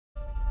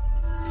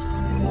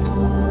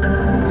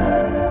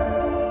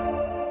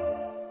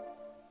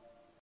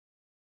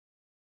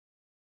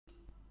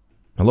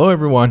Hello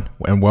everyone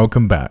and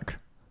welcome back.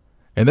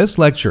 In this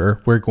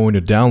lecture, we're going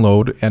to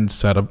download and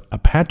set up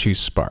Apache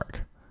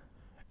Spark.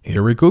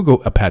 Here we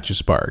Google Apache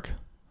Spark.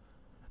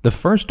 The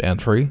first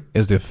entry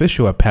is the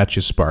official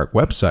Apache Spark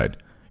website.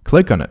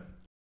 Click on it.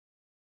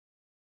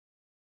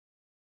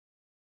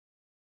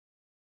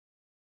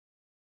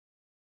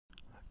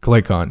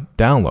 Click on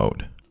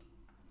Download.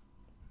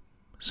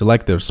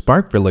 Select the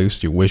Spark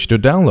release you wish to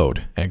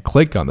download and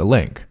click on the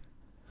link.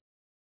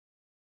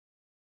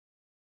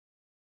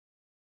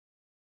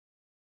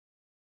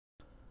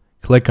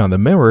 Click on the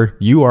mirror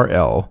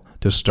URL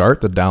to start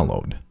the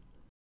download.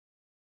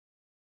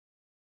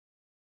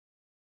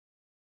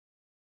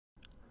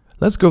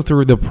 Let's go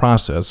through the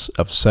process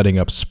of setting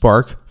up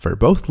Spark for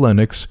both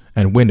Linux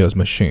and Windows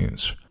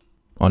machines.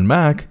 On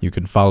Mac, you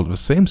can follow the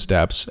same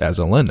steps as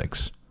on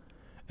Linux.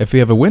 If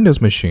you have a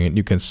Windows machine,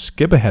 you can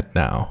skip ahead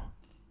now.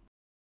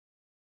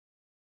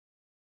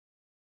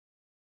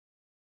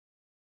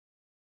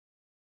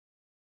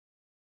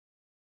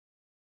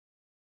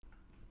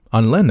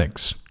 On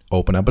Linux,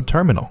 open up a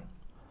terminal.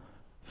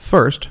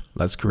 First,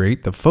 let's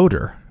create the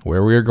folder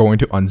where we are going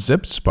to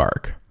unzip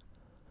Spark.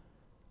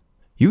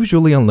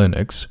 Usually on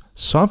Linux,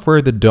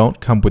 software that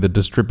don't come with a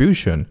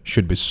distribution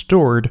should be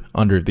stored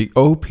under the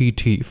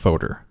OPT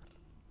folder.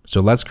 So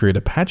let's create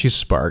Apache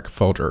Spark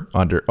folder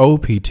under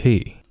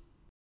OPT.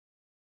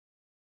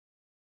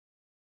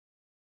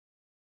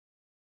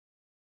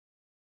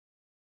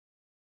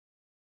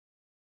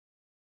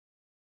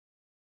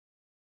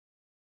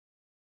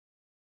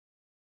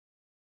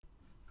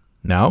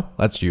 Now,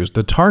 let's use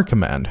the tar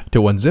command to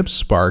unzip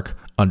Spark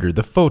under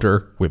the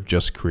folder we've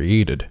just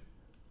created.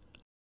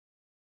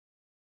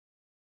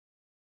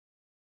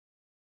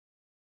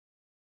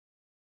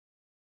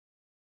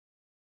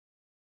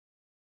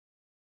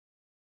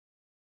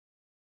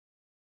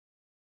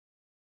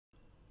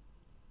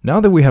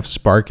 Now that we have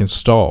Spark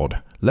installed,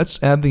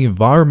 let's add the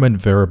environment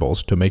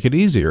variables to make it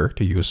easier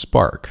to use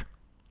Spark.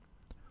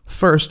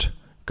 First,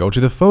 go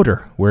to the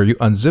folder where you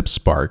unzip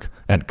Spark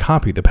and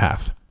copy the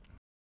path.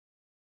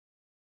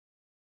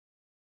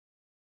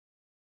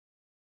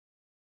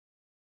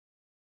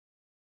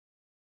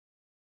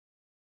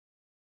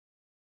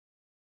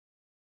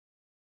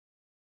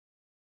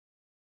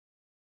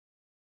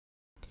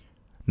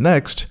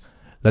 Next,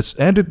 let's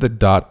edit the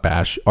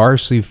 .bash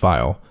rc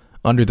file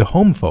under the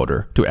home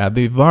folder to add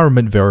the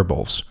environment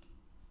variables.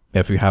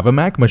 If you have a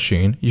Mac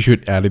machine, you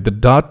should edit the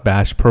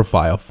 .bash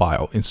profile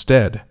file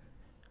instead.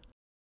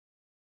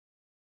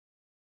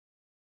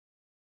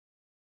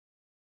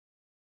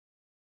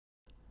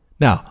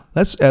 Now,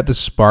 let's add the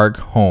Spark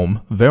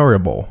home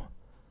variable.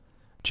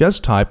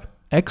 Just type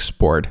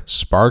export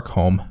spark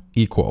home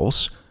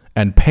equals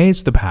and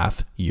paste the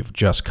path you've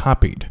just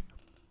copied.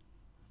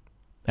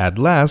 At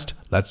last,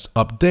 let's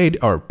update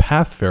our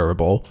path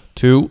variable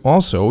to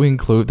also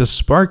include the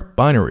Spark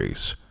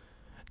binaries.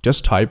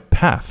 Just type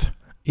path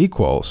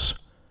equals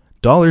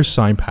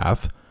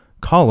 $path,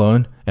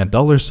 colon, and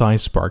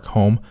 $spark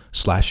home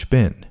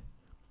 /bin.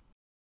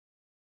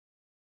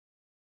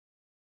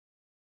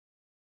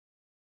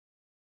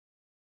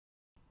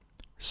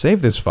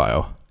 Save this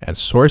file and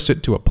source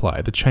it to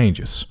apply the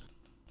changes.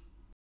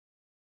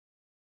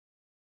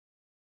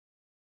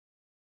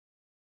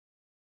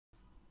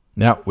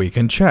 Now we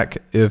can check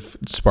if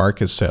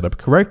Spark is set up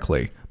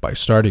correctly by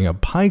starting a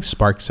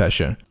PySpark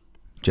session.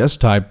 Just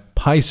type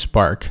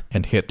PySpark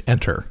and hit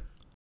enter.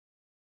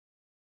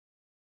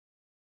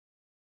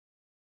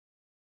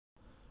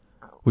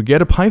 We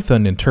get a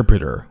Python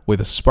interpreter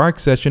with a Spark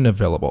session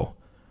available.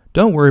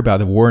 Don't worry about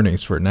the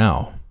warnings for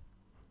now.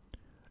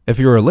 If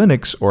you're a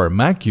Linux or a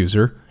Mac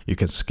user, you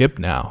can skip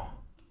now.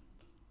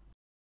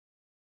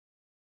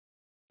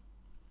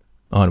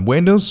 On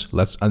Windows,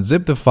 let's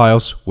unzip the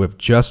files we've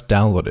just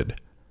downloaded.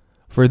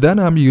 For that,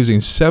 I'm using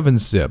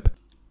 7-zip.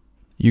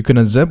 You can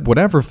unzip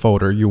whatever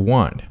folder you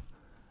want.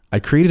 I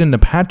created an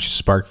Apache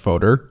Spark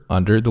folder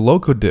under the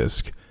local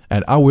disk,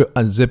 and I will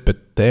unzip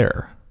it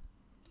there.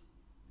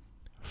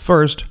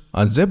 First,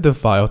 unzip the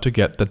file to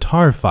get the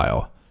tar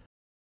file.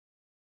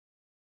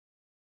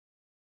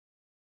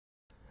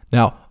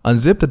 Now,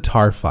 unzip the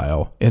tar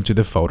file into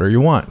the folder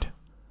you want.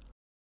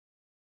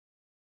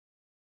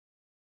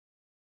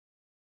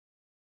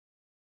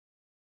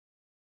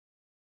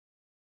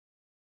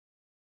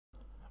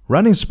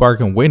 Running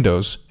Spark on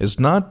Windows is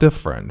not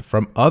different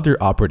from other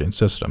operating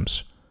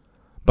systems,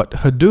 but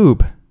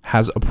Hadoop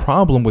has a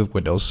problem with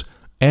Windows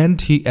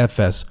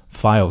NTFS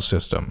file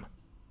system.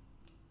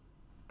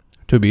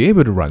 To be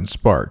able to run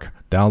Spark,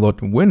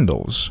 download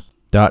windows.exe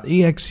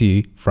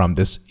from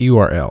this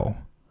URL.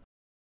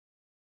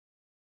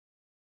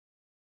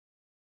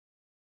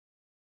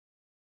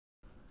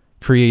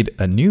 Create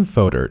a new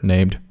folder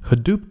named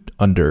Hadoop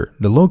under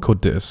the local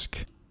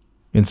disk.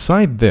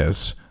 Inside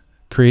this,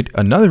 create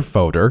another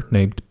folder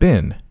named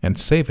bin and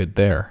save it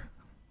there.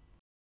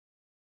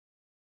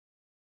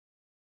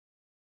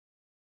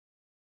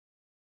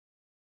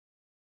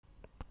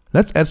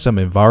 Let's add some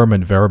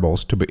environment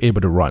variables to be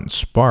able to run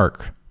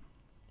Spark.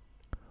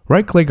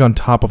 Right-click on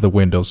top of the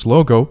Windows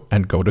logo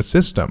and go to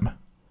System.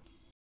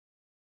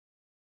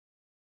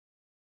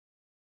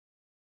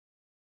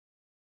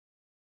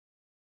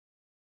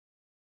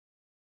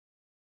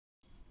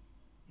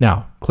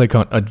 Now, click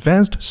on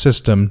Advanced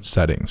System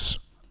Settings.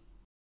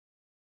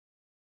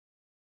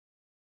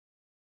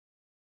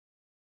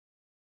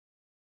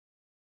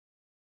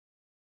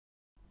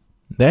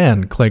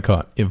 Then click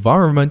on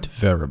Environment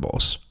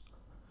Variables.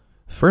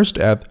 First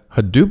add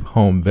Hadoop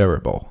Home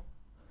variable.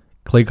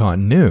 Click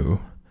on New.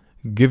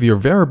 Give your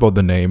variable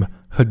the name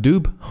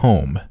Hadoop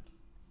Home.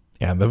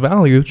 And the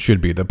value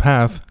should be the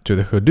path to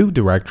the Hadoop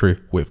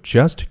directory we've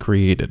just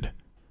created.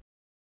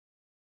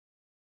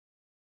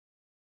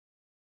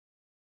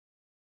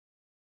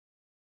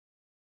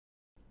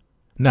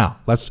 Now,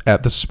 let's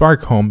add the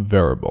Spark Home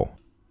variable.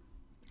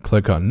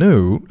 Click on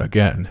New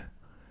again.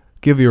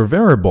 Give your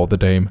variable the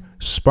name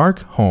Spark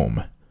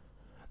Home.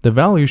 The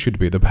value should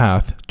be the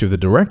path to the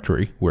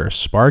directory where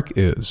Spark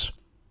is.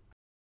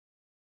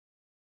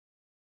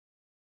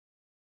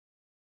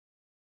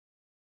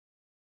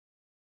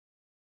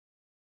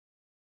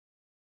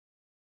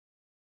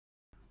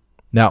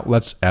 Now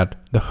let's add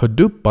the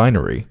Hadoop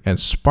binary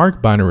and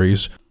Spark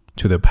binaries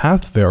to the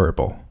path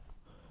variable.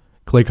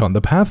 Click on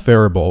the path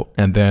variable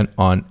and then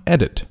on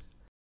Edit.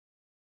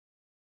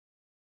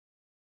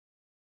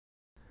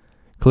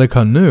 Click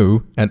on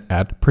New and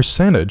add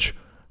percentage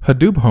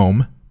Hadoop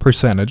Home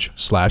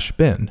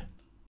 %/bin.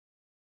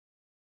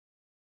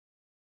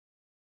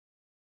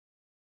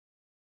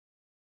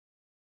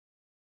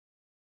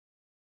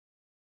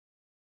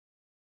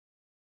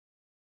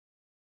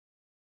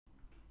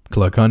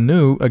 Click on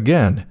New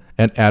again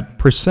and add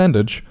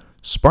percentage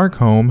Spark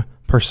Home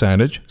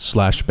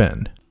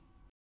 %/bin.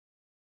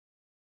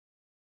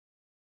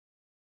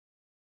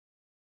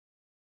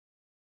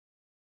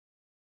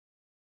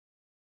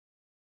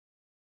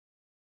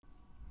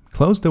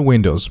 Close the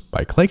windows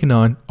by clicking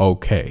on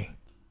OK.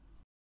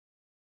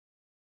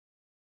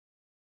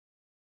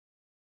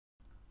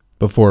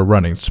 Before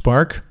running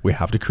Spark, we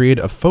have to create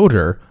a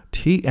folder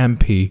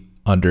TMP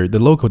under the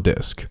local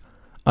disk.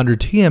 Under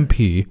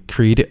TMP,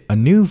 create a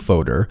new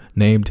folder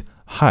named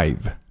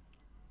Hive.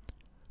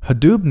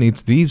 Hadoop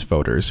needs these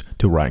folders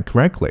to run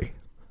correctly.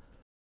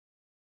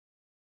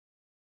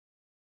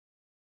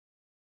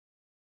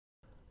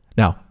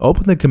 Now,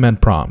 open the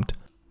command prompt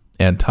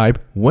and type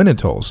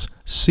winitals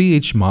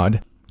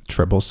chmod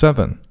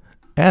 777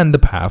 and the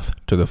path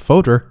to the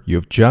folder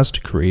you've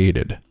just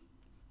created.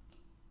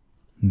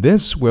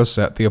 This will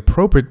set the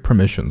appropriate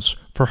permissions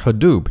for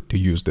Hadoop to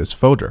use this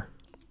folder.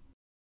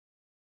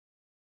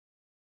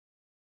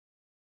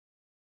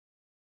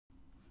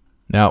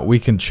 Now we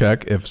can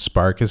check if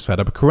Spark is set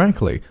up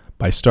correctly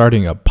by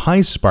starting a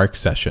PySpark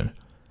session.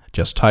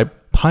 Just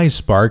type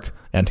PySpark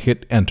and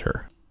hit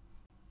Enter.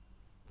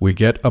 We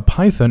get a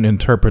Python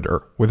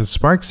interpreter with a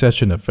Spark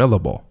session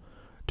available.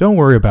 Don't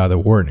worry about the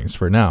warnings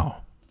for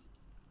now.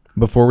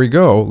 Before we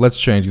go, let's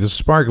change the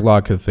Spark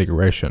log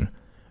configuration.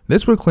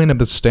 This will clean up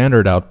the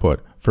standard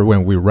output for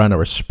when we run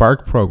our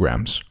Spark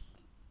programs.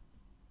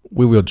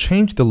 We will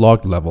change the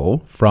log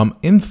level from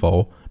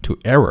info to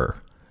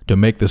error to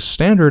make the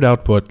standard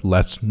output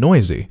less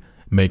noisy,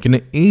 making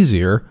it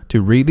easier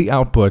to read the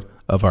output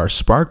of our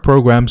Spark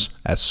programs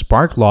as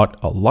Spark logged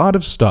a lot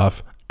of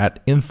stuff at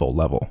info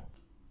level.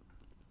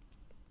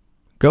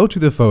 Go to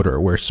the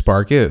folder where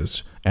Spark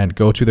is and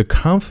go to the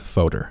conf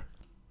folder.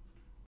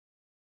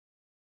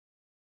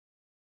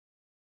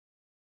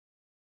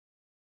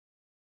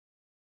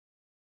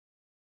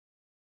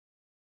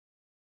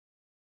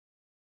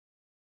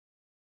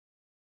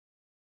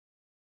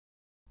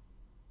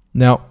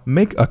 Now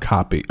make a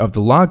copy of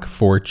the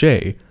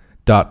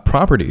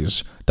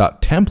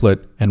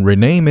log4j.properties.template and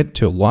rename it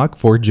to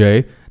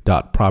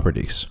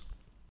log4j.properties.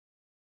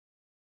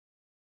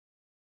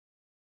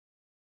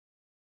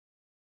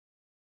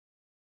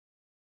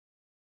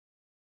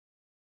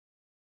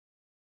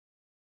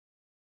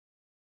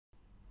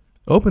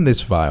 Open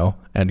this file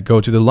and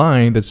go to the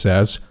line that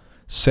says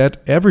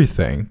Set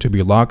everything to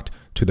be logged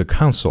to the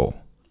console.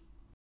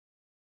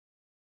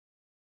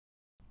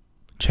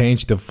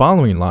 Change the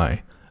following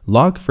line,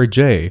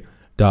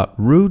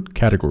 log4j.root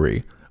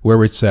category,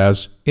 where it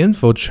says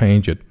info,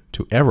 change it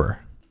to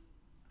error.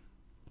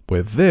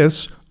 With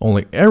this,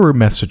 only error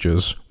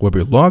messages will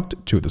be logged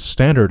to the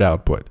standard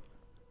output.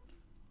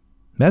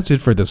 That's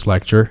it for this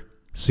lecture.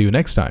 See you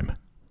next time.